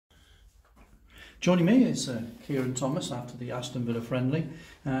Joining me is Keiran Thomas after the Aston Villa friendly.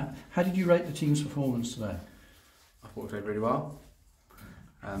 How did you rate the team's performance today? I thought we played really well.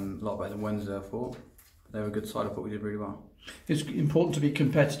 A lot better than Wednesday, I thought. They were a good side. I thought we did really well. It's important to be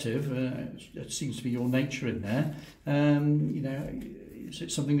competitive. It seems to be your nature in there. Is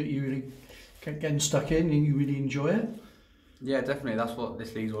it something that you really getting stuck in and you really enjoy it? Yeah, definitely. That's what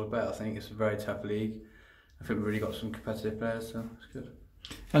this league's all about. I think it's a very tough league. I think we've really got some competitive players, so it's good.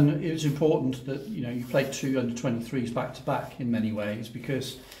 And it was important that you played two under-23s back to back in many ways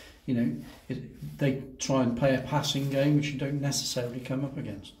because they try and play a passing game which you don't necessarily come up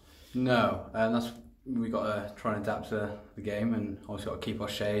against. No, and we've got to try and adapt to the game, and also got to keep our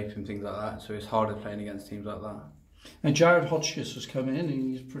shape and things like that. So it's harder playing against teams like that. And Jared Hodgkiss has come in,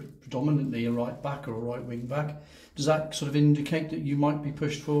 and he's predominantly a right back or a right wing back. Does that sort of indicate that you might be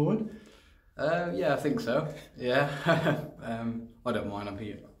pushed forward? Yeah, I think so. Yeah, I don't mind.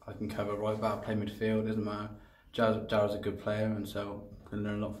 I can cover right back, play midfield. Doesn't matter. Jared's a good player, and so I can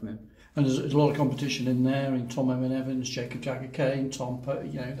learn a lot from him. And there's a lot of competition in there. In Tom Owen Evans, Jacob Jagger-Kane, Tom,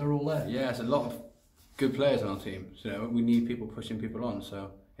 they're all there. Yeah, there's a lot of good players on our team. So we need people pushing people on.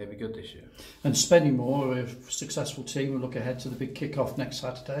 So it'll be good this year. And Spennymoor, a successful team, will look ahead to the big kick-off next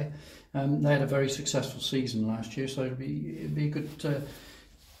Saturday. They had a very successful season last year, so it'll be a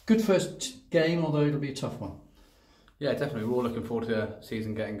good first game, although it'll be a tough one. Yeah, definitely. We're all looking forward to the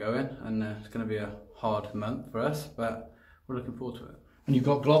season getting going, and it's going to be a hard month for us, but we're looking forward to it. And you've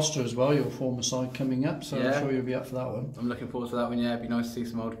got Gloucester as well, your former side, coming up, so yeah. I'm sure you'll be up for that one. I'm looking forward to that one, yeah. It'd be nice to see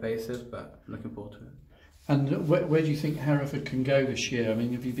some old faces, but I'm looking forward to it. And where do you think Hereford can go this year? I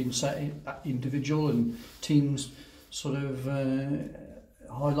mean, have you been set individual and teams sort of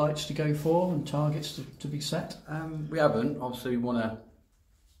highlights to go for and targets to be set? We haven't. Obviously, we want to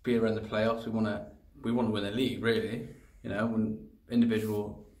be around the playoffs. We want to win the league, really. When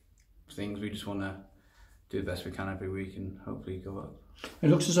individual things, we just want to do the best we can every week and hopefully go up. It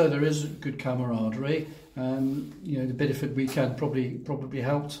looks as though there is good camaraderie. The Bideford weekend probably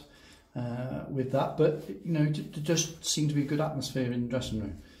helped with that, but there just seemed to be a good atmosphere in the dressing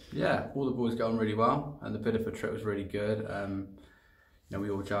room. Yeah, all the boys got on really well, and the Bideford trip was really good. We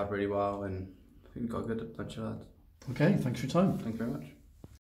all gelled really well, and I think we got a good bunch of lads. Okay, thanks for your time. Thank you very much.